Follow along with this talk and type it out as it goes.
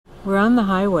We're on the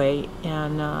highway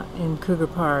and in Kruger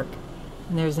Park,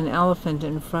 and there's an elephant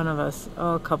in front of us,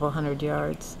 a couple hundred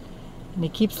yards. And he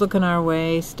keeps looking our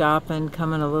way, stopping,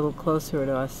 coming a little closer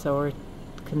to us, so we're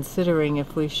considering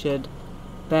if we should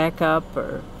back up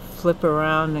or flip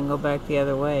around and go back the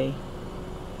other way.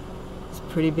 It's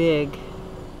pretty big,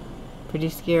 pretty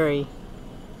scary.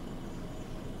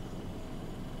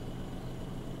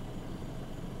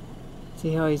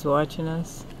 See how he's watching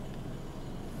us?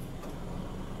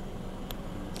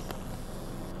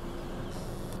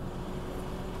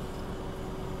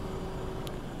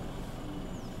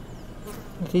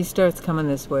 If he starts coming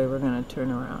this way, we're going to turn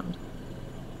around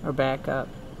or back up.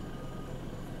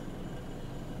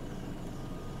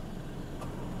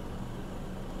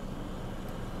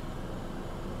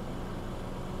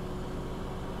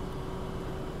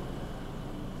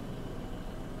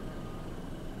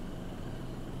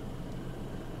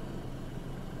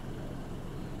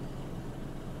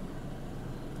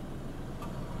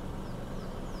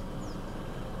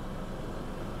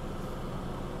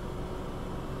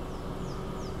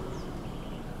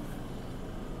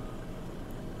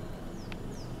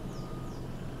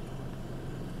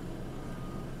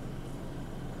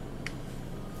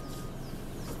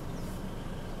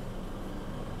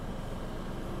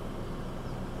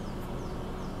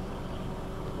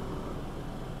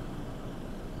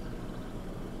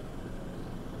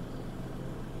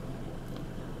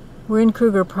 We're in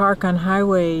Kruger Park on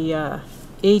Highway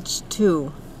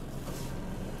H2.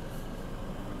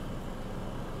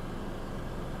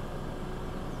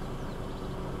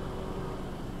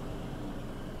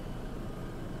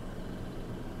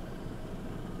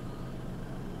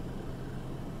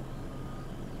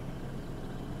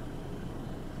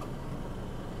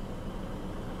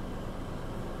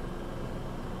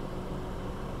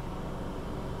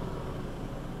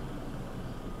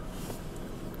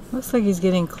 Looks like he's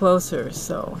getting closer,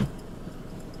 so...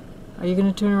 Are you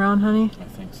going to turn around, honey? I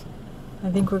think so.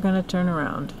 I think we're going to turn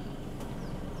around.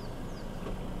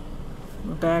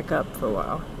 We'll back up for a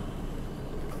while.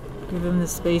 Give him the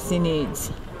space he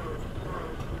needs.